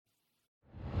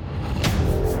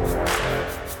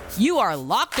You are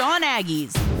Locked On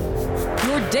Aggies,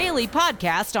 your daily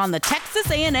podcast on the Texas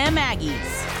A&M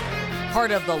Aggies.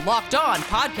 Part of the Locked On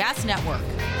Podcast Network,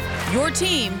 your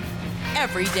team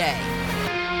every day.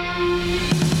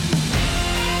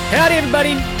 Howdy,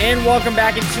 everybody, and welcome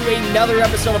back into another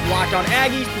episode of Locked On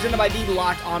Aggies, presented by the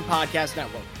Locked On Podcast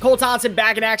Network. Cole Thompson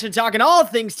back in action, talking all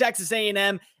things Texas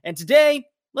A&M, and today,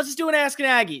 let's just do an Ask an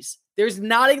Aggies. There's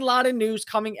not a lot of news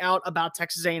coming out about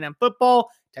Texas A&M football,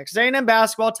 Texas A&M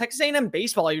basketball, Texas A&M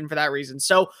baseball, even for that reason.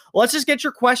 So let's just get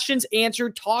your questions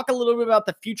answered, talk a little bit about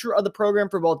the future of the program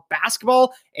for both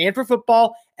basketball and for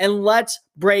football, and let's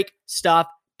break stuff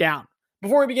down.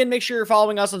 Before we begin, make sure you're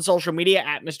following us on social media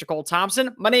at Mr. Cole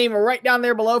Thompson. My name right down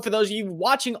there below for those of you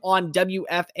watching on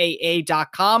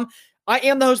WFAA.com. I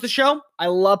am the host of the show. I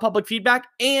love public feedback,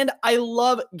 and I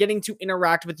love getting to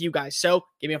interact with you guys. So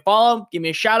give me a follow, give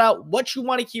me a shout out, what you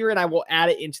want to hear, and I will add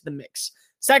it into the mix.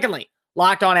 Secondly,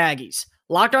 Locked On Aggies.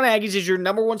 Locked On Aggies is your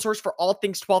number one source for all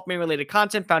things 12th man related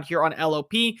content found here on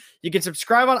LOP. You can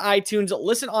subscribe on iTunes,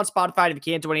 listen on Spotify if you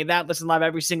can't do any of that. Listen live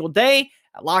every single day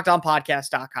at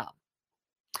LockedOnPodcast.com.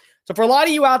 So for a lot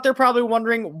of you out there probably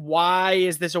wondering, why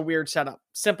is this a weird setup?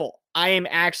 Simple. I am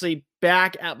actually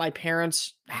back at my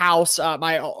parents' house,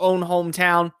 my own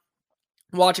hometown,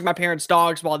 watching my parents'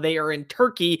 dogs while they are in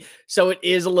Turkey. So it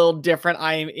is a little different.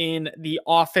 I am in the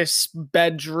office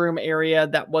bedroom area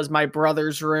that was my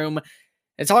brother's room.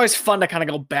 It's always fun to kind of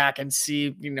go back and see,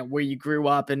 where you grew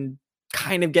up and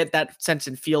kind of get that sense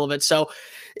and feel of it. So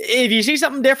if you see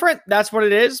something different, that's what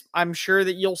it is. I'm sure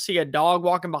that you'll see a dog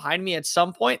walking behind me at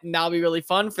some point, and that'll be really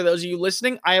fun. For those of you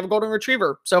listening, I have a golden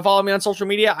retriever. So follow me on social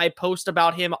media. I post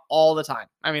about him all the time.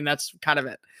 I mean, that's kind of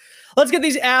it. Let's get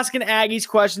these Asking Aggies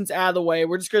questions out of the way.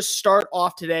 We're just going to start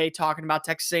off today talking about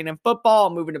Texas A&M football,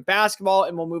 moving to basketball,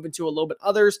 and we'll move into a little bit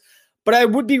others. But I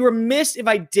would be remiss if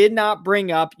I did not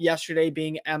bring up yesterday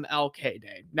being MLK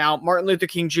Day. Now, Martin Luther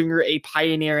King Jr., a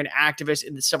pioneer and activist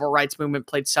in the civil rights movement,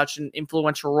 played such an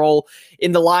influential role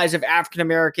in the lives of African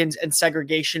Americans and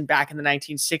segregation back in the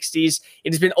 1960s.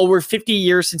 It has been over 50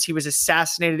 years since he was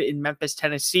assassinated in Memphis,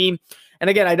 Tennessee. And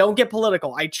again, I don't get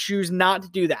political. I choose not to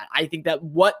do that. I think that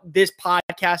what this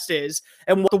podcast is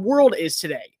and what the world is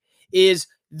today is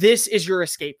this is your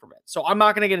escape from it. So I'm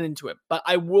not going to get into it, but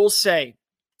I will say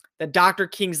that Dr.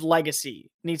 King's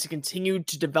legacy needs to continue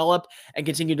to develop and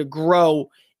continue to grow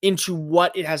into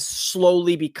what it has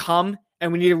slowly become.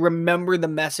 And we need to remember the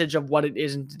message of what it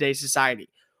is in today's society.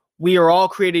 We are all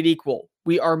created equal.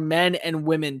 We are men and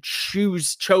women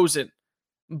chosen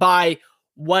by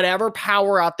whatever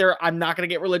power out there. I'm not going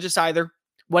to get religious either.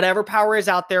 Whatever power is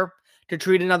out there, to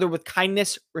treat another with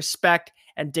kindness, respect,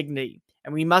 and dignity.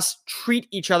 And we must treat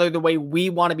each other the way we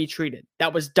want to be treated.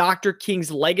 That was Dr. King's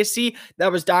legacy.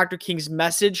 That was Dr. King's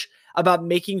message about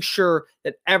making sure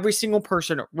that every single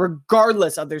person,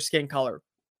 regardless of their skin color,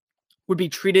 would be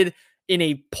treated in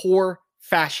a poor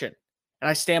fashion. And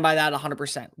I stand by that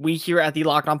 100%. We here at the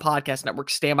Locked On Podcast Network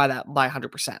stand by that by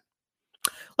 100%.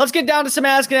 Let's get down to some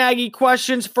Ask an Aggie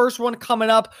questions. First one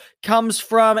coming up comes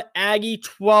from Aggie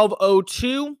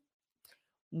 1202.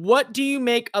 What do you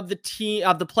make of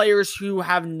the players who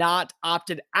have not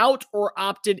opted out or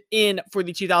opted in for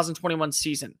the 2021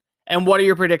 season? And what are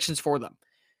your predictions for them?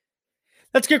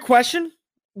 That's a good question.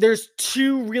 There's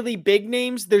two really big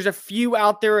names. There's a few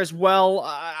out there as well.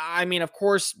 I mean, of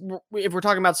course, if we're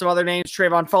talking about some other names,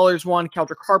 Trayvon Fuller's one,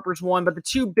 Keldrick Harper's one, but the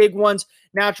two big ones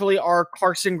naturally are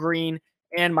Carson Green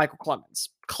and Michael Clemens.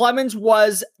 Clemens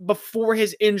was, before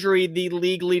his injury, the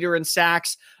league leader in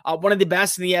sacks, one of the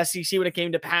best in the SEC when it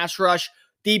came to pass rush,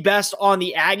 the best on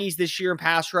the Aggies this year in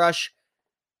pass rush.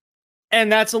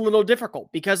 And that's a little difficult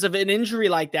because of an injury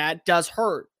like that does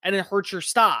hurt, and it hurts your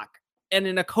stock. And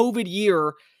in a COVID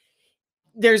year,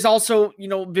 there's also,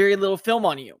 very little film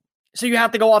on you. So you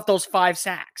have to go off those 5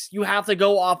 sacks. You have to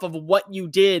go off of what you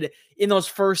did in those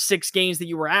first 6 games that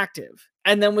you were active.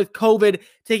 And then with COVID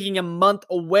taking a month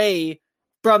away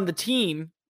from the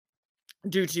team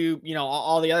due to,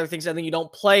 all the other things, I think you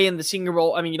don't play in the Senior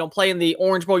Bowl. I mean, you don't play in the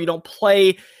Orange Bowl. You don't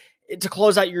play to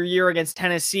close out your year against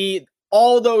Tennessee.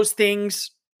 All those things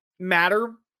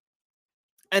matter.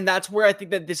 And that's where I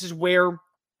think that this is where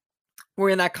we're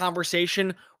in that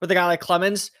conversation with a guy like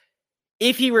Clemens.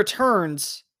 If he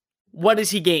returns, what does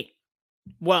he gain?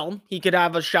 Well, he could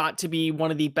have a shot to be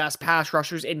one of the best pass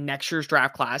rushers in next year's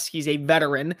draft class. He's a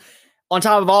veteran. On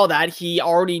top of all that, he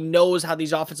already knows how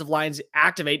these offensive lines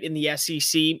activate in the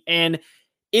SEC. And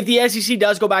if the SEC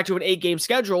does go back to an 8-game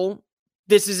schedule,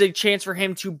 this is a chance for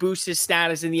him to boost his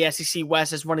status in the SEC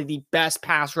West as one of the best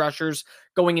pass rushers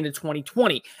going into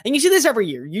 2020. And you see this every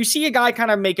year. You see a guy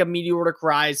kind of make a meteoric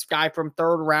rise, guy from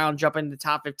third round, jump into the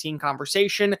top 15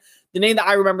 conversation. The name that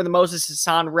I remember the most is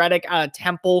Hassan Reddick out of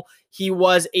Temple. He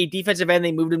was a defensive end.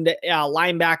 They moved him to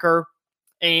linebacker,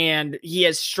 and he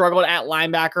has struggled at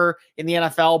linebacker in the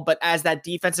NFL. But as that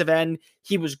defensive end,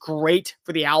 he was great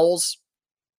for the Owls.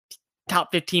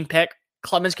 Top 15 pick.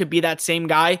 Clemens could be that same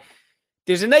guy.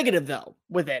 There's a negative, though,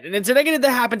 with it. And it's a negative that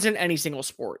happens in any single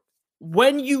sport.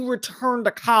 When you return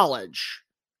to college,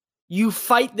 you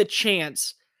fight the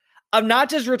chance of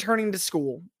not just returning to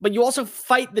school, but you also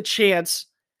fight the chance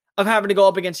of having to go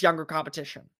up against younger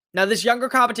competition. Now, this younger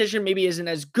competition maybe isn't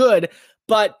as good,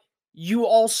 but you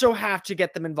also have to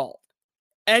get them involved.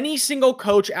 Any single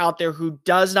coach out there who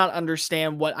does not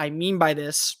understand what I mean by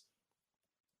this,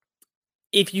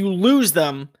 if you lose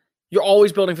them, you're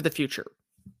always building for the future.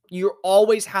 You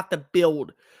always have to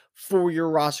build for your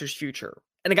roster's future.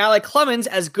 And a guy like Clemens,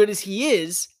 as good as he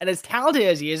is, and as talented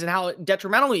as he is, and how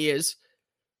detrimental he is,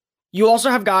 you also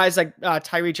have guys like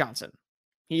Tyree Johnson.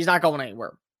 He's not going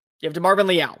anywhere. You have DeMarvin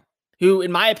Leal, who, in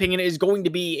my opinion, is going to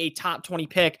be a top 20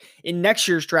 pick in next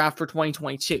year's draft for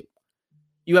 2022.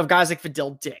 You have guys like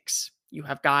Fadil Dix. You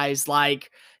have guys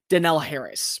like Donnell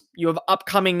Harris. You have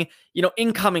upcoming,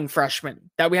 incoming freshmen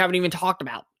that we haven't even talked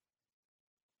about.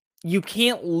 You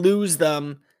can't lose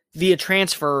them via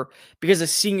transfer because a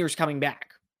senior's coming back.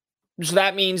 So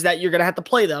that means that you're going to have to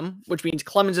play them, which means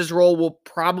Clemens' role will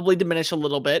probably diminish a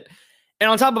little bit. And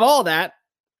on top of all that,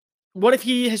 what if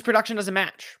his production doesn't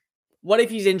match? What if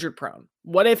he's injured prone?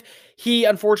 What if he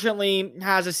unfortunately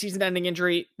has a season-ending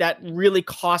injury that really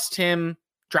cost him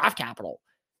draft capital?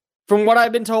 From what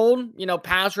I've been told,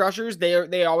 pass rushers,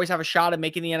 they always have a shot at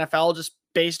making the NFL just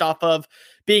based off of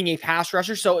being a pass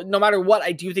rusher. So no matter what,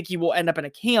 I do think he will end up in a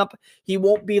camp. He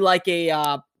won't be like a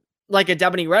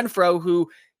Devaney Renfro who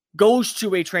goes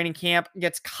to a training camp,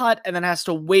 gets cut, and then has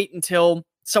to wait until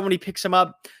somebody picks him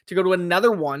up to go to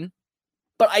another one.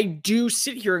 But I do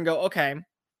sit here and go, okay,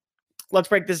 let's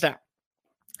break this down.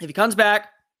 If he comes back,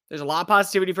 there's a lot of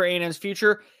positivity for A&M's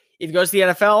future. If he goes to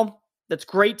the NFL, that's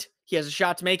great. He has a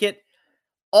shot to make it.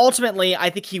 Ultimately, I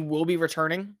think he will be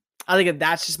returning. I think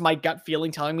that's just my gut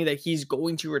feeling telling me that he's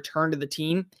going to return to the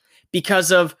team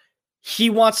because of he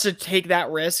wants to take that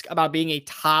risk about being a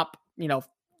top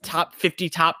 50,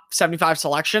 top 75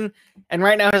 selection. And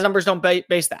right now his numbers don't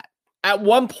base that. At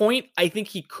one point, I think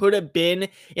he could have been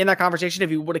in that conversation if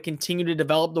he would have continued to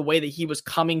develop the way that he was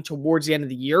coming towards the end of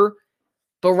the year.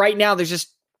 But right now there's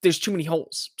too many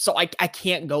holes. So I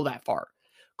can't go that far.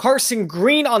 Carson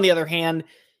Green, on the other hand,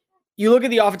 you look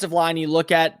at the offensive line, you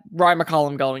look at Ryan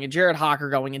McCollum going and Jared Hawker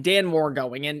going and Dan Moore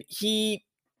going, and he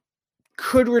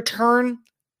could return,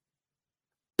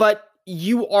 but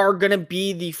you are going to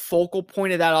be the focal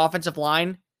point of that offensive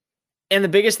line. And the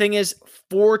biggest thing is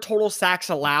 4 total sacks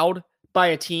allowed by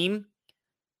a team.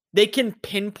 They can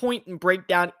pinpoint and break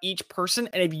down each person.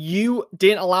 And if you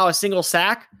didn't allow a single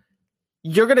sack,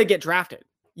 you're going to get drafted.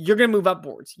 You're going to move up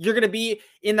boards. You're going to be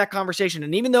in that conversation.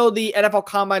 And even though the NFL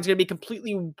Combine is going to be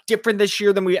completely different this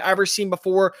year than we've ever seen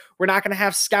before, we're not going to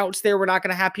have scouts there. We're not going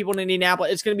to have people in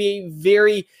Indianapolis. It's going to be a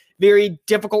very, very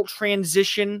difficult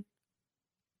transition.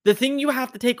 The thing you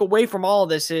have to take away from all of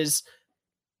this is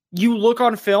you look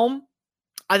on film.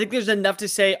 I think there's enough to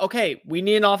say, okay, we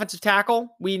need an offensive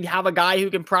tackle. We have a guy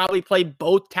who can probably play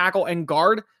both tackle and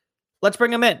guard. Let's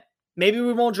bring him in. Maybe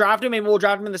we won't draft him. Maybe we'll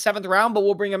draft him in the 7th round, but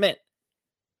we'll bring him in.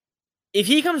 If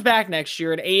he comes back next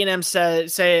year and A&M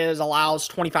says allows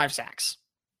 25 sacks,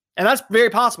 and that's very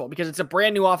possible because it's a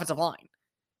brand new offensive line,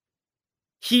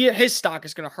 his stock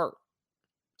is going to hurt.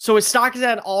 So his stock is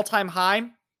at an all-time high.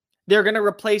 They're going to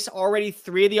replace already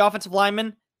 3 of the offensive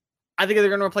linemen. I think they're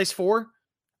going to replace 4.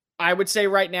 I would say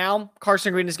right now,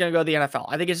 Carson Green is going to go to the NFL.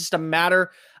 I think it's just a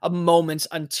matter of moments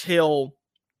until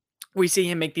we see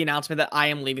him make the announcement that I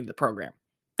am leaving the program.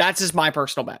 That's just my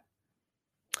personal bet.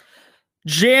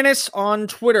 Janice on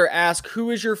Twitter asks, who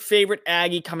is your favorite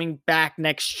Aggie coming back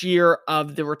next year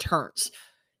of the returns?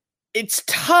 It's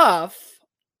tough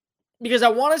because I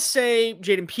want to say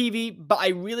Jaden Peavy, but I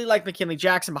really like McKinley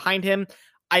Jackson behind him.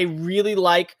 I really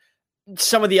like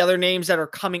some of the other names that are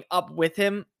coming up with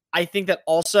him. I think that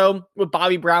also with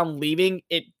Bobby Brown leaving,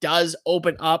 it does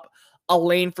open up a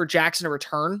lane for Jackson to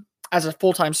return as a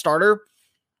full-time starter.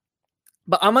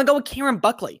 But I'm going to go with Cameron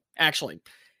Buckley, actually.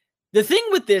 The thing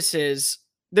with this is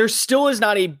there still is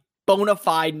not a bona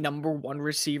fide number 1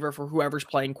 receiver for whoever's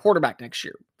playing quarterback next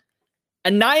year.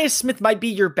 Ainias Smith might be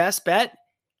your best bet,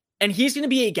 And he's going to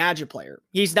be a gadget player.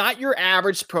 He's not your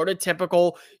average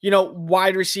prototypical,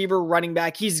 wide receiver, running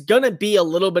back. He's going to be a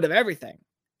little bit of everything.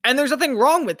 And there's nothing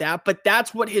wrong with that, but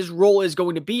that's what his role is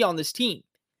going to be on this team.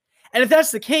 And if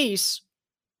that's the case,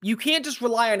 you can't just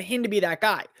rely on him to be that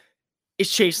guy.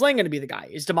 Is Chase Lang going to be the guy?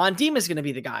 Is Damon Demas going to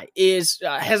be the guy? Is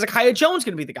Hezekiah Jones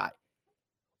going to be the guy?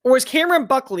 Or is Cameron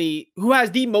Buckley, who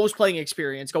has the most playing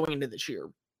experience going into this year,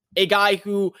 a guy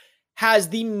who has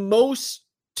the most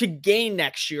to gain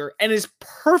next year and is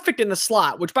perfect in the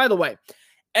slot, which, by the way,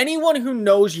 anyone who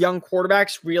knows young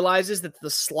quarterbacks realizes that the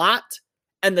slot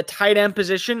and the tight end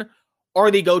position are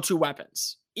the go-to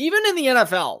weapons. Even in the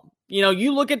NFL,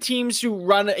 you look at teams who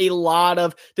run a lot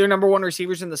of their number one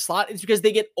receivers in the slot, it's because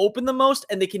they get open the most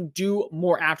and they can do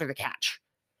more after the catch.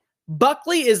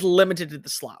 Buckley is limited to the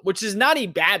slot, which is not a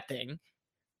bad thing,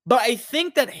 but I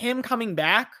think that him coming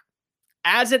back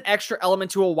adds an extra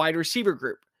element to a wide receiver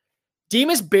group.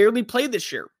 Demas barely played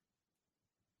this year.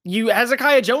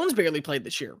 Hezekiah Jones barely played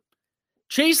this year.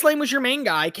 Chase Lang was your main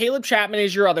guy. Caleb Chapman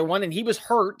is your other one, and he was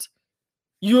hurt.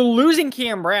 You're losing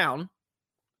Cam Brown.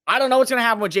 I don't know what's going to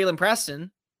happen with Jalen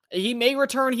Preston. He may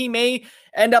return. He may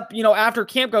end up, after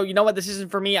camp go, you know what, this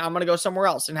isn't for me. I'm going to go somewhere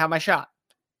else and have my shot.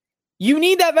 You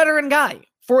need that veteran guy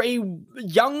for a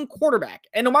young quarterback.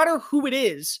 And no matter who it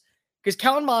is, because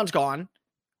Kellen Mond's gone,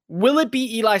 will it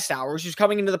be Eli Stowers, who's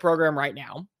coming into the program right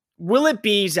now? Will it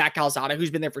be Zach Calzada,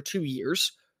 who's been there for 2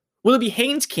 years? Will it be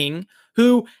Haynes King,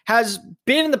 who has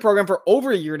been in the program for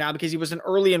over a year now because he was an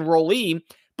early enrollee,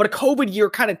 but a COVID year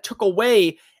kind of took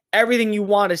away everything you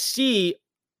want to see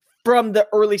from the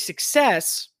early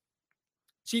success?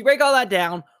 So you break all that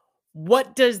down.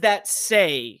 What does that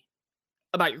say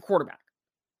about your quarterback?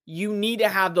 You need to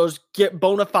have those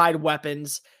bona fide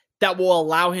weapons that will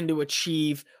allow him to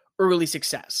achieve early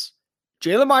success.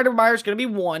 Jalen Wydermyer is going to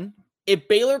be 1. If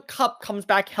Baylor Cupp comes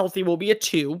back healthy, will be a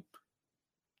 2.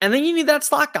 And then you need that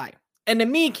slot guy. And to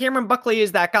me, Cameron Buckley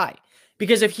is that guy.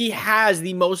 Because if he has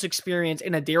the most experience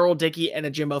in a Darrell Dickey and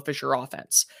a Jimbo Fisher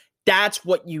offense, that's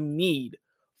what you need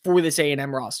for this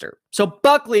A&M roster. So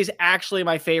Buckley is actually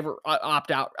my favorite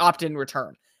opt-in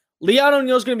return. Leon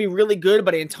O'Neal is going to be really good,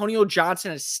 but Antonio Johnson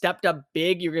has stepped up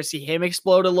big. You're going to see him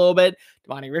explode a little bit.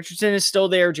 Devontae Richardson is still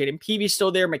there. Jaden Peavy is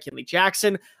still there. McKinley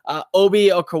Jackson. Obi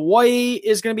Okawoi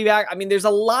is going to be back. I mean, there's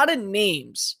a lot of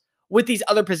names with these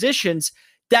other positions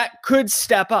that could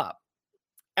step up.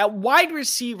 At wide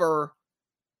receiver,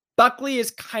 Buckley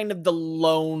is kind of the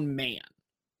lone man.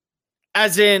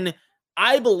 As in,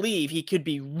 I believe he could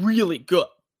be really good.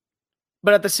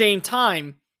 But at the same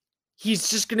time, he's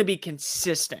just going to be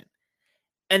consistent.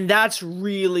 And that's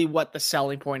really what the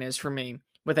selling point is for me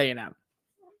with A&M.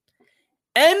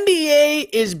 NBA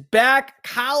is back.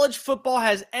 College football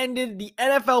has ended. The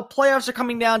NFL playoffs are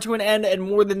coming down to an end. And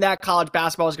more than that, college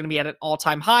basketball is going to be at an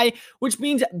all-time high, which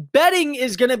means betting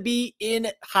is going to be in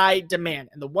high demand.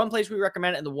 And the one place we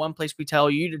recommend and the one place we tell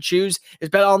you to choose is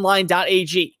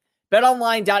betonline.ag.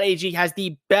 BetOnline.ag has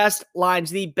the best lines,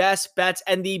 the best bets,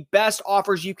 and the best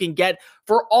offers you can get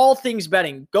for all things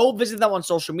betting. Go visit them on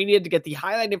social media to get the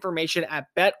highlight information at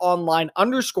betonline_AG.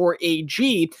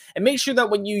 And make sure that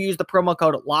when you use the promo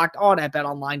code LOCKEDON at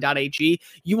betonline.ag,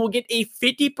 you will get a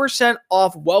 50%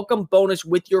 off welcome bonus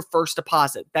with your first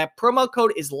deposit. That promo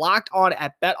code is LOCKEDON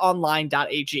at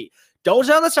betonline.ag. Don't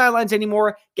sit on the sidelines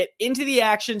anymore. Get into the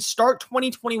action. Start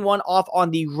 2021 off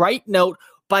on the right note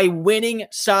by winning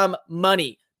some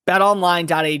money.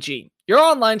 BetOnline.ag, your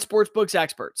online sportsbooks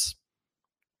experts.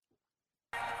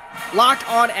 Locked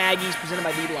On Aggies, presented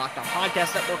by the Locked On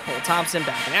Podcast Network. Cole Thompson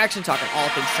back in action, talking all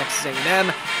things Texas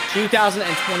A&M.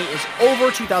 2020 is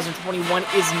over. 2021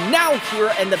 is now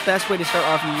here, and the best way to start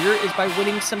off your year is by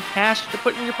winning some cash to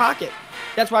put in your pocket.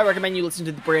 That's why I recommend you listen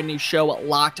to the brand new show,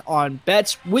 Locked On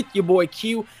Bets, with your boy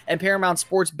Q and Paramount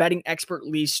Sports betting expert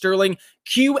Lee Sterling.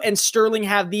 Q and Sterling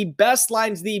have the best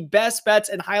lines, the best bets,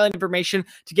 and highlight information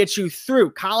to get you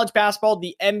through college basketball,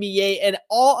 the NBA, and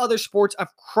all other sports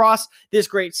across this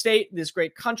great state, this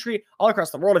great country, all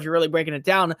across the world if you're really breaking it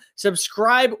down.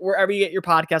 Subscribe wherever you get your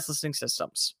podcast listening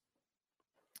systems.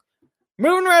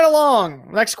 Moving right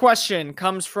along. Next question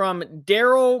comes from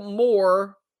Daryl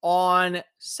Moore on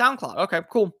SoundCloud. Okay,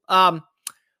 cool.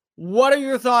 What are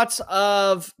your thoughts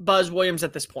of Buzz Williams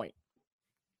at this point?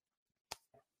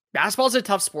 Basketball is a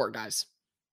tough sport, guys.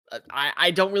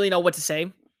 I don't really know what to say.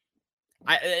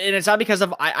 And it's not because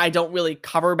of I don't really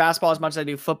cover basketball as much as I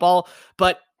do football,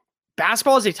 but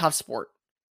basketball is a tough sport.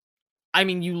 I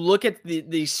mean, you look at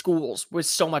these schools with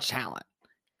so much talent,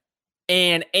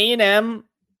 and A&M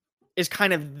is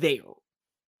kind of there.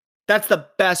 That's the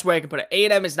best way I can put it.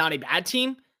 A&M is not a bad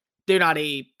team. They're not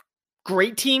a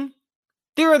great team.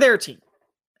 They're their team.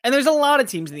 And there's a lot of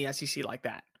teams in the SEC like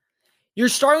that. You're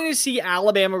starting to see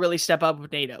Alabama really step up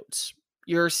with Nate Oates.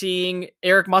 You're seeing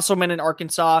Eric Musselman in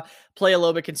Arkansas play a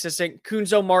little bit consistent.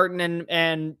 Kunzo Martin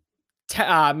and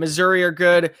Missouri are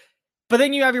good. But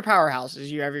then you have your powerhouses.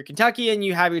 You have your Kentucky and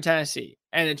you have your Tennessee.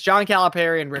 And it's John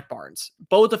Calipari and Rick Barnes,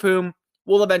 both of whom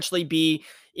will eventually be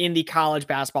in the College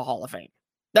Basketball Hall of Fame.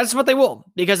 That's what they will,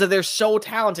 because they're so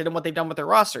talented in what they've done with their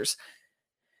rosters.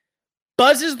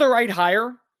 Buzz is the right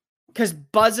hire because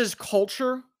Buzz's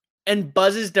culture and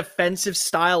Buzz's defensive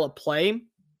style of play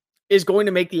is going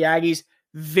to make the Aggies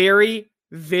very,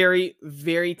 very,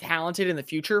 very talented in the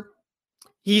future.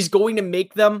 He's going to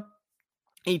make them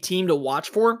a team to watch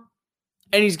for,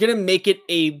 and he's going to make it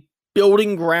a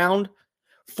building ground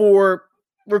for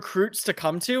recruits to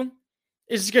come to.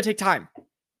 It's just going to take time.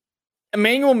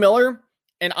 Emmanuel Miller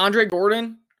and Andre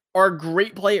Gordon are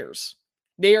great players.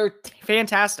 They are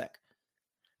fantastic.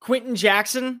 Quentin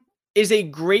Jackson is a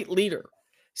great leader.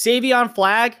 Savion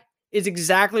Flagg is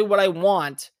exactly what I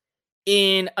want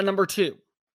in a number 2.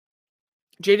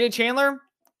 JJ Chandler,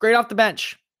 great off the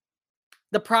bench.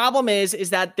 The problem is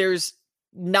that there's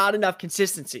not enough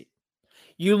consistency.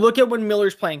 You look at when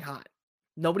Miller's playing hot.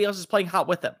 Nobody else is playing hot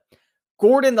with him.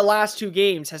 Gordon, the last 2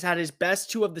 games, has had his best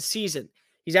 2 of the season.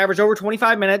 He's averaged over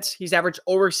 25 minutes. He's averaged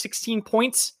over 16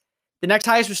 points. The next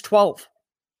highest was 12.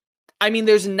 I mean,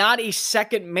 there's not a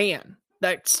second man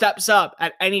that steps up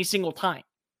at any single time.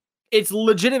 It's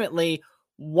legitimately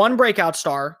one breakout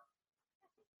star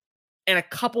and a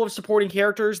couple of supporting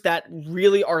characters that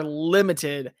really are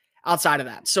limited outside of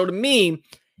that. So to me,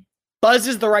 Buzz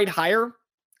is the right hire.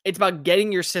 It's about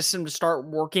getting your system to start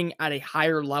working at a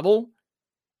higher level.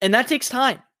 And that takes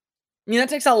time. I mean, that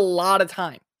takes a lot of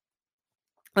time.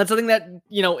 That's something that,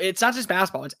 it's not just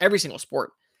basketball. It's every single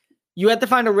sport. You have to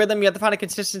find a rhythm. You have to find a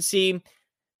consistency.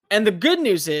 And the good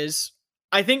news is,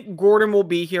 I think Gordon will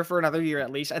be here for another year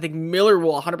at least. I think Miller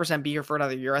will 100% be here for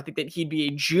another year. I think that he'd be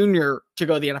a junior to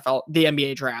go to the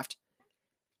NBA draft.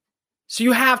 So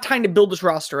you have time to build this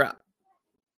roster up.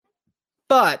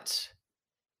 But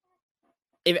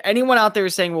if anyone out there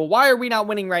is saying, well, why are we not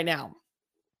winning right now?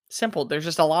 Simple. There's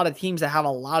just a lot of teams that have a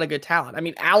lot of good talent. I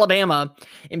mean, Alabama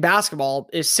in basketball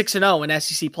is 6-0 in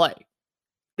SEC play.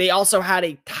 They also had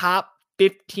a top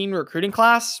 15 recruiting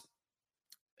class.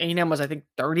 A&M was, I think,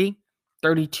 30,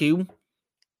 32.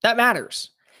 That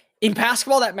matters. In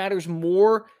basketball, that matters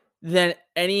more than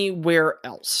anywhere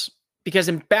else. Because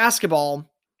in basketball,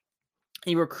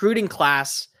 a recruiting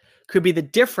class could be the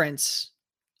difference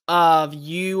of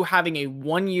you having a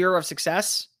 1 year of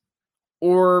success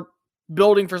or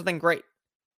building for something great.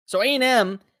 So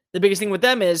A&M, the biggest thing with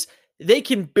them is they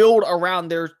can build around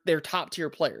their top tier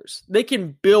players. They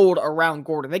can build around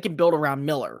Gordon. They can build around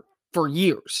Miller for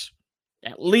years,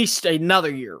 at least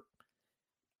another year.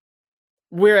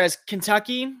 Whereas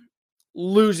Kentucky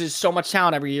loses so much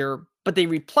talent every year, but they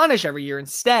replenish every year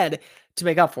instead to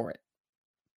make up for it.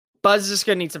 Buzz is just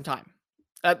going to need some time.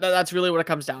 That's really what it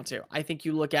comes down to. I think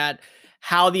you look at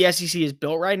how the SEC is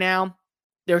built right now.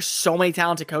 There's so many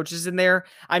talented coaches in there.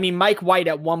 I mean, Mike White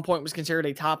at one point was considered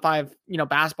a top 5,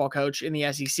 basketball coach in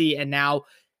the SEC, and now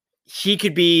he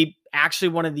could be actually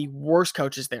one of the worst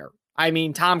coaches there. I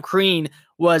mean, Tom Crean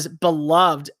was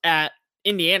beloved at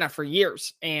Indiana for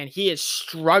years, and he is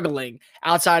struggling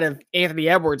outside of Anthony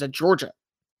Edwards at Georgia.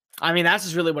 I mean, that's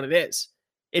just really what it is.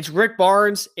 It's Rick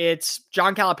Barnes, it's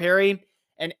John Calipari,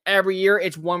 and every year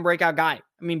it's one breakout guy.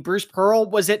 I mean, Bruce Pearl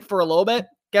was it for a little bit.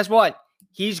 Guess what?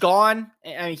 He's gone.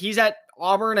 I mean, he's at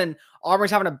Auburn, and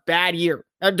Auburn's having a bad year.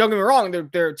 Now, don't get me wrong,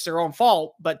 it's their own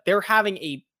fault, but they're having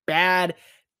a bad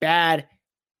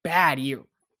year.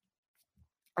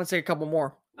 Let's take a couple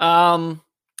more.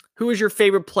 Who is your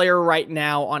favorite player right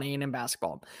now on A&M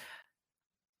basketball?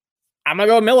 I'm going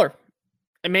to go with Miller.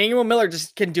 Emmanuel Miller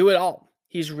just can do it all.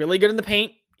 He's really good in the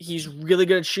paint. He's really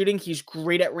good at shooting. He's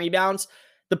great at rebounds.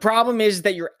 The problem is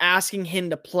that you're asking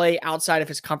him to play outside of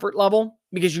his comfort level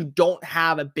because you don't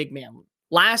have a big man.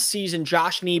 Last season,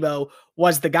 Josh Nebo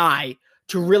was the guy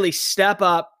to really step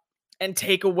up and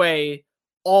take away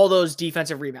all those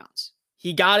defensive rebounds.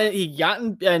 He got it. He got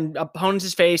in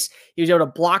opponents' face. He was able to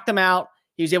block them out.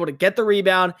 He was able to get the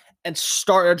rebound and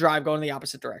start a drive going in the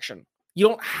opposite direction. You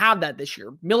don't have that this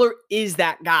year. Miller is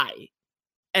that guy,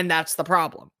 and that's the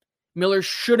problem. Miller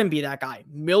shouldn't be that guy.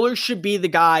 Miller should be the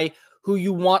guy who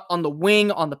you want on the wing,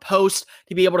 on the post,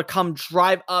 to be able to come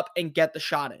drive up and get the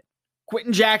shot in.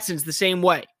 Quentin Jackson's the same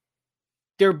way.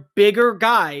 They're bigger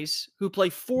guys who play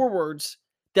forwards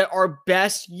that are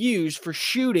best used for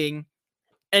shooting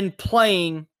and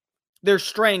playing their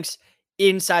strengths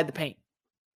inside the paint.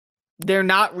 They're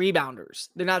not rebounders.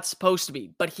 They're not supposed to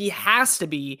be, but he has to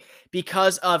be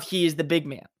because he is the big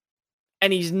man.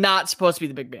 And he's not supposed to be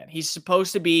the big man. He's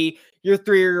supposed to be your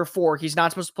 3 or your 4. He's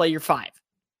not supposed to play your 5.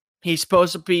 He's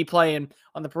supposed to be playing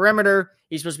on the perimeter.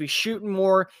 He's supposed to be shooting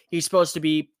more. He's supposed to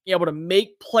be able to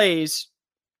make plays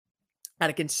at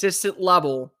a consistent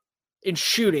level in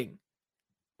shooting.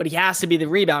 But he has to be the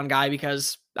rebound guy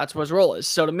because that's what his role is.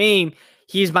 So to me,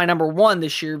 he's my number 1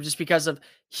 this year just because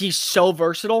he's so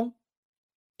versatile.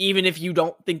 Even if you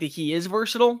don't think that he is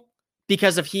versatile,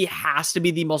 because he has to be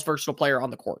the most versatile player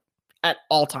on the court at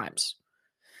all times.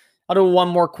 I'll do one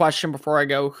more question before I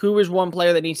go. Who is one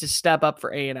player that needs to step up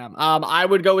for A&M? I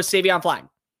would go with Savion Flagg.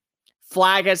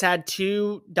 Flagg has had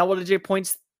 2 double-digit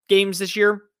points games this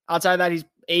year. Outside of that, he's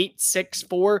 8, 6,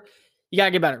 4. You got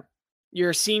to get better.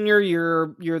 You're a senior.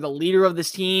 You're the leader of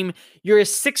this team. You're a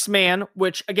 6th man,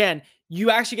 which, again, you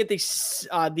actually get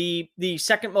the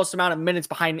second most amount of minutes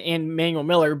behind Emmanuel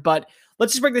Miller. But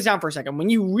let's just break this down for a second. When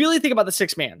you really think about the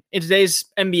 6th man in today's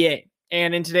NBA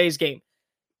and in today's game,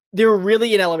 they're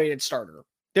really an elevated starter.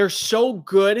 They're so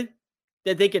good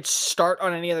that they could start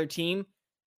on any other team,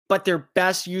 but they're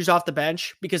best used off the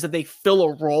bench because they fill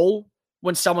a role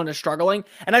when someone is struggling.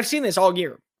 And I've seen this all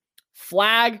year.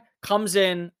 Flagg comes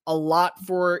in a lot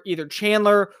for either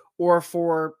Chandler or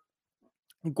for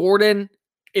Gordon.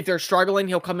 If they're struggling,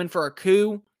 he'll come in for a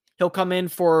coup. He'll come in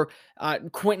for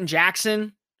Quentin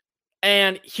Jackson.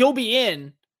 And he'll be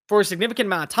in for a significant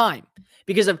amount of time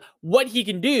because of what he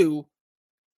can do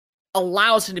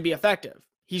allows him to be effective.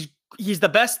 He's the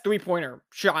best 3-pointer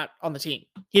shot on the team.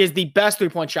 He is the best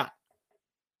 3-point shot.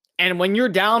 And when you're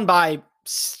down by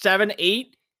 7,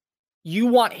 8, you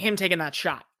want him taking that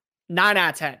shot. 9 out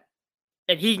of 10.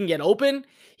 And he can get open.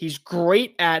 He's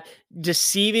great at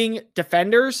deceiving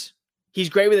defenders. He's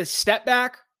great with his step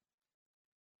back.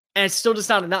 And it's still just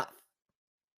not enough.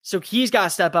 So he's got to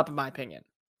step up, in my opinion.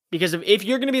 Because if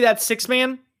you're going to be that 6th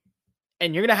man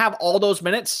and you're going to have all those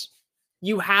minutes,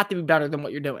 you have to be better than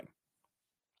what you're doing.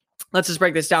 Let's just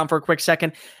break this down for a quick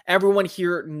second. Everyone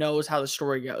here knows how the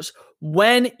story goes.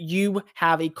 When you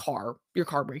have a car, your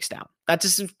car breaks down.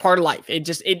 That's just part of life. It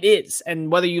is.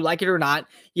 And whether you like it or not,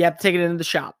 you have to take it into the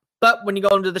shop. But when you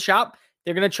go into the shop,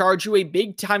 they're going to charge you a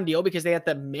big time deal because they have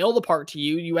to mail the part to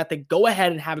you. You have to go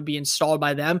ahead and have it be installed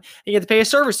by them. And you have to pay a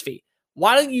service fee.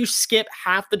 Why don't you skip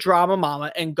half the drama,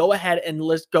 mama, and go ahead and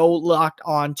let's go locked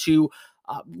on to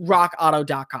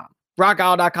rockauto.com.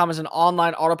 RockAuto.com is an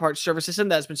online auto parts service system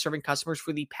that has been serving customers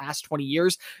for the past 20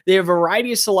 years. They have a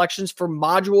variety of selections from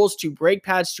modules to brake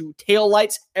pads to tail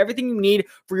lights, everything you need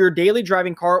for your daily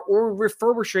driving car or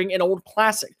refurbishing an old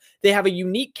classic. They have a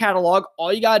unique catalog.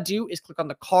 All you got to do is click on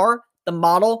the car, the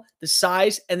model, the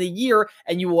size, and the year,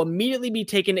 and you will immediately be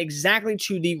taken exactly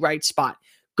to the right spot.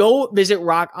 Go visit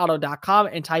rockauto.com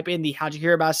and type in the How'd You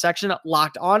Hear About section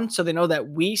locked on so they know that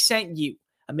we sent you.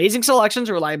 Amazing selections,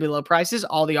 reliably low prices,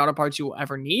 all the auto parts you will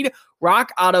ever need.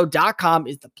 RockAuto.com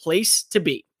is the place to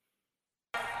be.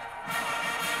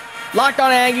 Locked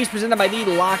On Aggies, presented by the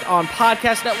Locked On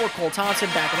Podcast Network. Cole Thompson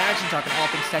back in action, talking all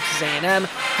things Texas A&M.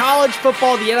 College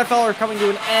football, the NFL are coming to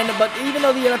an end, but even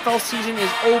though the NFL season is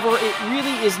over, it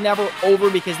really is never over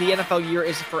because the NFL year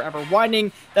is forever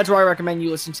winding. That's why I recommend you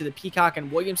listen to the Peacock and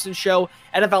Williamson show.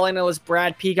 NFL analyst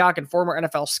Brad Peacock and former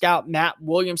NFL scout Matt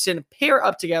Williamson pair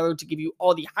up together to give you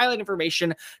all the highlight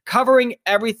information covering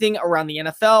everything around the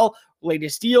NFL.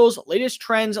 Latest deals, latest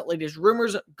trends, latest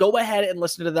rumors. Go ahead and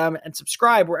listen to them and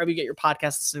subscribe wherever you get your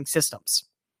podcast listening systems.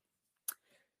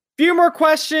 Few more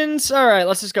questions. All right,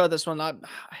 let's just go with this one. I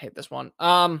hate this one.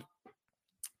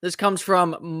 This comes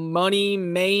from Money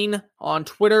Main on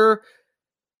Twitter.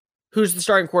 Who's the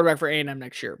starting quarterback for A&M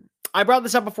next year? I brought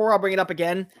this up before. I'll bring it up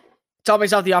again. It's all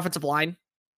based off the offensive line.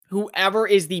 Whoever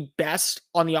is the best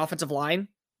on the offensive line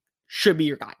should be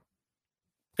your guy.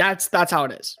 That's how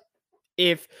it is.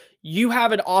 If you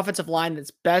have an offensive line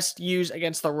that's best used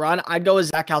against the run, I'd go with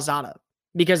Zach Calzada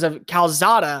because of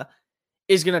Calzada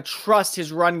is going to trust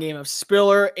his run game of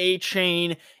Spiller,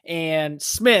 A-Chain, and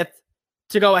Smith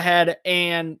to go ahead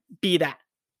and be that.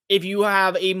 If you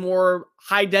have a more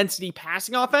high-density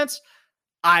passing offense,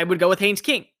 I would go with Haynes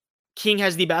King. King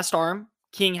has the best arm.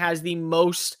 King has the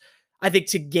most, I think,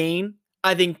 to gain.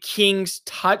 I think King's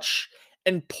touch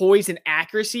and poise and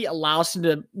accuracy allows him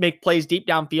to make plays deep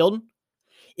downfield.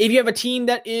 If you have a team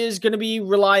that is going to be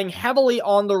relying heavily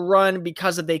on the run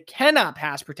because they cannot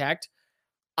pass protect,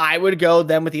 I would go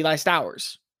then with Eli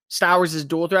Stowers. Stowers is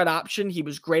dual threat option. He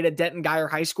was great at Denton Guyer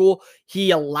High School.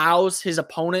 He allows his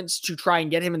opponents to try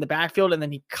and get him in the backfield, and then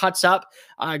he cuts up,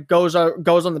 goes on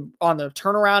the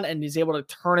turnaround, and is able to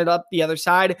turn it up the other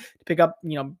side to pick up,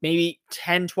 maybe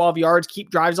 10, 12 yards, keep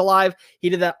drives alive. He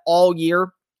did that all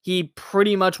year. He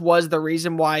pretty much was the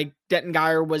reason why Denton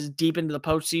Guyer was deep into the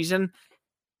postseason.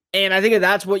 And I think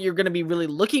that's what you're going to be really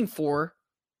looking for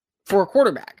a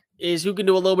quarterback, is who can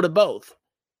do a little bit of both.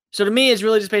 So to me, it's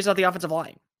really just based off the offensive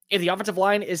line. If the offensive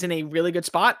line is in a really good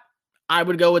spot, I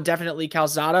would go with definitely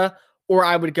Calzada, or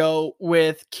I would go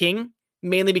with King,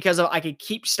 mainly because I could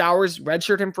keep Stowers,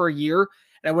 redshirt him for a year,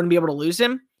 and I wouldn't be able to lose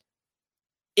him.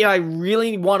 If I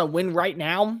really want to win right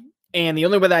now, and the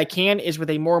only way that I can is with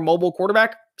a more mobile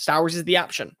quarterback, Stowers is the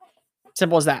option.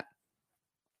 Simple as that.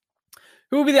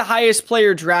 Who will be the highest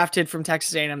player drafted from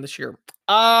Texas A&M this year?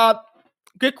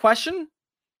 Good question.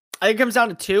 I think it comes down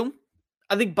to two.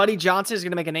 I think Buddy Johnson is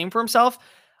going to make a name for himself.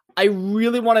 I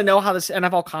really want to know how this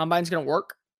NFL Combine is going to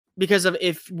work, because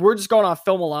if we're just going off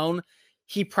film alone,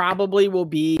 he probably will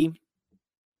be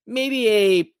maybe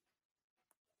a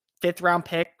 5th round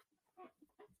pick,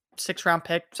 6th round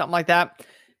pick, something like that.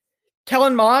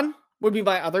 Kellen Mond would be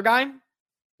my other guy.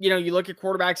 You look at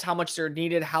quarterbacks, how much they're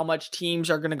needed, how much teams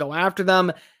are going to go after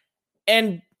them.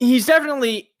 And he's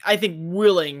definitely, I think,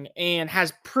 willing and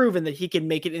has proven that he can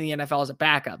make it in the NFL as a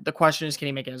backup. The question is, can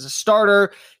he make it as a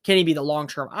starter? Can he be the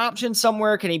long-term option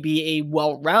somewhere? Can he be a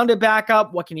well-rounded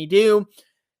backup? What can he do?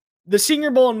 The Senior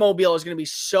Bowl in Mobile is going to be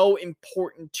so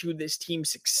important to this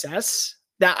team's success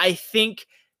that I think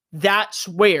that's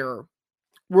where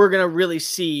we're going to really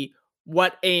see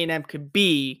what A&M could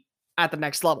be at the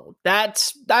next level.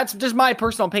 That's just my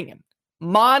personal opinion.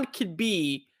 Mond could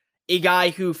be a guy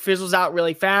who fizzles out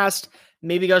really fast,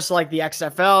 maybe goes to like the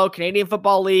XFL, Canadian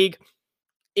Football League.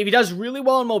 If he does really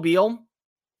well in Mobile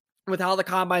with how the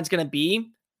Combine's going to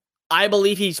be, I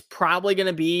believe he's probably going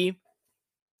to be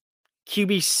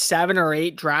QB 7 or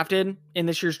 8 drafted in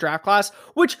this year's draft class,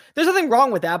 which there's nothing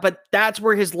wrong with that, but that's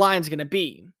where his line's going to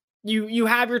be. You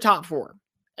have your top 4.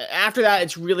 After that,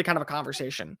 it's really kind of a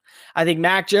conversation. I think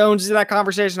Mac Jones is in that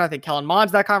conversation. I think Kellen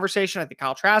Mond's in that conversation. I think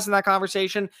Kyle Trask in that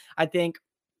conversation. I think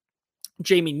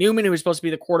Jamie Newman, who is supposed to be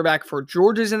the quarterback for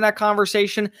Georgia, is in that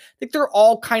conversation. I think they're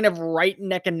all kind of right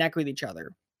neck and neck with each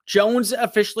other. Jones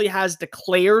officially has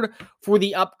declared for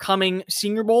the upcoming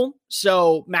Senior Bowl.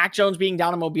 So Mac Jones being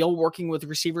down in Mobile, working with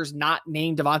receivers not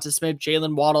named Devonta Smith,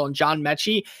 Jalen Waddle, and John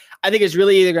Mechie, I think is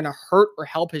really either going to hurt or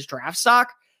help his draft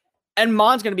stock. And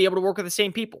Mond's going to be able to work with the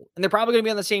same people. And they're probably going to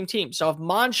be on the same team. So if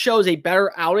Mond shows a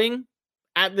better outing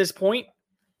at this point,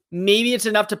 maybe it's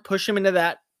enough to push him into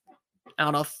that,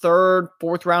 3rd,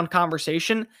 4th round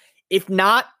conversation. If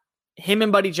not, him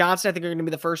and Buddy Johnson, I think, are going to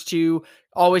be the first two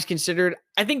always considered.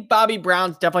 I think Bobby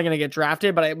Brown's definitely going to get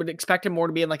drafted, but I would expect him more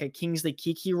to be in like a Kingsley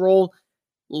Keke role,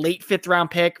 late 5th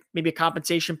round pick, maybe a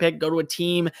compensation pick, go to a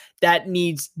team that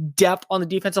needs depth on the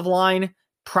defensive line.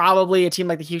 Probably a team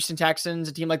like the Houston Texans,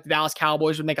 a team like the Dallas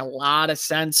Cowboys would make a lot of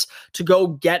sense to go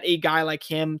get a guy like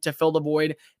him to fill the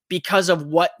void because of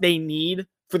what they need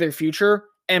for their future.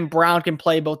 And Brown can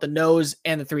play both the nose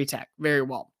and the 3-tech very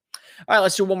well. All right,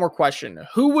 let's do one more question.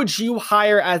 Who would you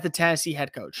hire as the Tennessee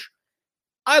head coach?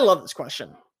 I love this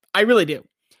question. I really do.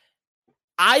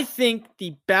 I think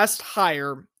the best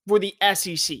hire for the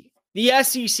SEC.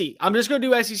 I'm just going to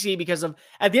do SEC because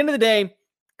at the end of the day,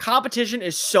 competition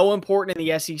is so important in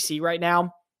the SEC right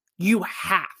now. You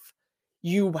have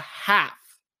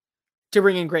to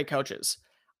bring in great coaches.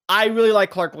 I really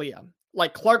like Clark Lea.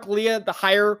 Like Clark Lea, the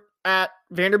hire at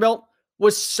Vanderbilt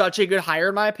was such a good hire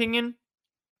in my opinion.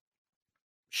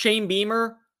 Shane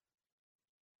Beamer.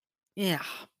 Yeah.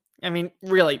 I mean,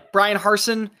 really, Brian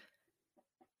Harsin.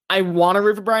 I want to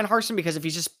root for Brian Harsin because if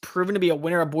he's just proven to be a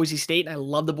winner at Boise State, and I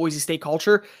love the Boise State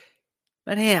culture.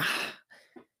 But yeah.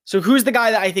 So who's the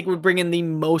guy that I think would bring in the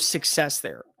most success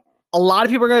there? A lot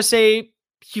of people are going to say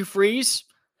Hugh Freeze.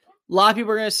 A lot of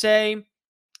people are going to say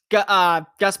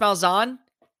Gus Malzahn.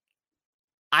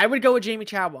 I would go with Jamie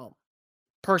Chadwell,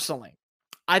 personally.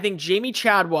 I think Jamie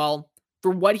Chadwell,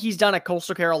 for what he's done at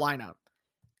Coastal Carolina,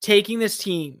 taking this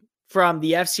team from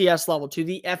the FCS level to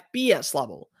the FBS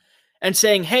level and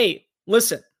saying, hey,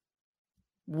 listen,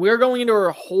 we're going into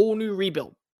a whole new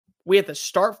rebuild. We have to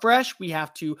start fresh. We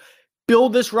have to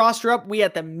build this roster up. We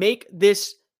have to make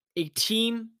this a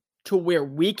team to where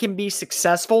we can be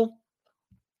successful.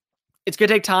 It's going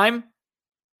to take time.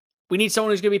 We need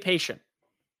someone who's going to be patient.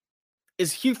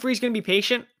 Is Hugh Freeze going to be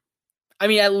patient? I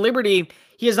mean, at Liberty,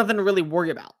 he has nothing to really worry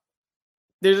about.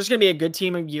 They're just going to be a good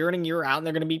team year in and year out, and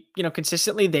they're going to be,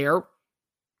 consistently there.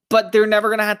 but they're never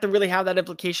going to have to really have that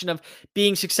implication of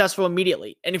being successful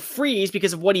immediately. And Freeze,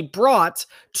 because of what he brought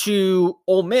to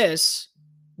Ole Miss,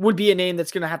 would be a name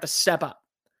that's going to have to step up.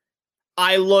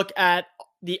 I look at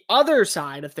the other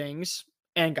side of things,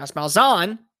 and Gus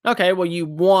Malzahn, okay, well, you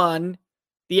won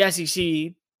the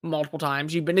SEC multiple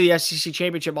times. You've been to the SEC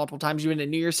championship multiple times. You've been to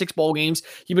New Year's Six bowl games.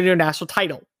 You've been to a national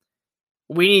title.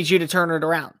 We need you to turn it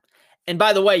around. And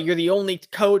by the way, you're the only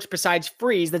coach besides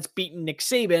Freeze that's beaten Nick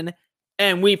Saban,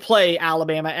 and we play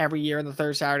Alabama every year on the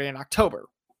third Saturday in October.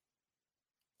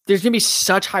 There's going to be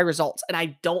such high results, and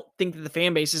I don't think that the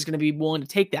fan base is going to be willing to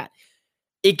take that.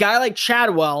 A guy like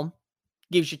Chadwell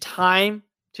gives you time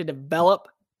to develop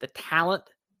the talent,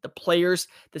 the players,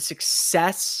 the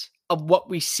success of what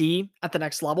we see at the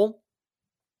next level.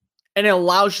 And it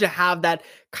allows you to have that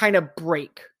kind of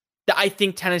break that I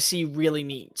think Tennessee really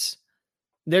needs.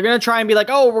 They're going to try and be like,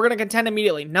 oh, we're going to contend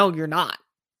immediately. No, you're not.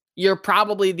 You're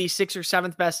probably the 6th or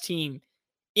 7th best team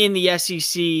in the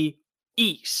SEC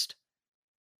East.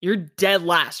 You're dead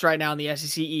last right now in the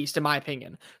SEC East, in my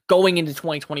opinion, going into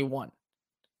 2021.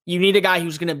 You need a guy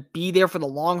who's going to be there for the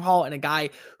long haul and a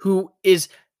guy who is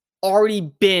already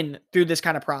been through this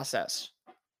kind of process.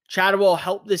 Chadwell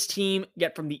helped this team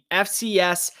get from the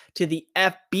FCS to the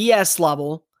FBS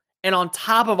level. And on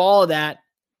top of all of that,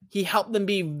 he helped them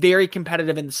be very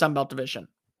competitive in the Sun Belt division.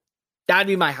 That'd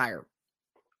be my hire.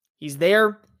 He's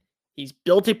there. He's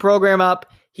built a program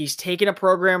up. He's taken a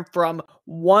program from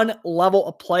one level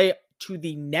of play to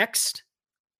the next.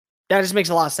 That just makes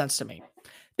a lot of sense to me.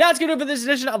 That's going to do it for this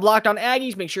edition of Locked On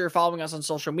Aggies. Make sure you're following us on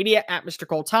social media at Mr.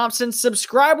 Cole Thompson.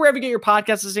 Subscribe wherever you get your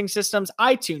podcast listening systems,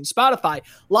 iTunes, Spotify,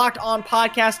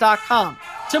 LockedOnPodcast.com.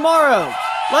 Tomorrow,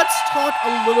 let's talk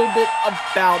a little bit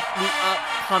about the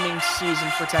upcoming season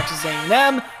for Texas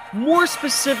A&M. More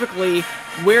specifically,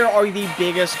 where are the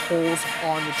biggest holes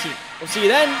on the team? We'll see you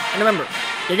then. And remember,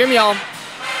 take care, y'all.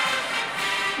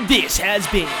 This has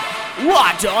been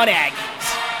Locked On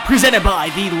Aggies, presented by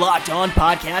the Locked On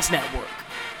Podcast Network.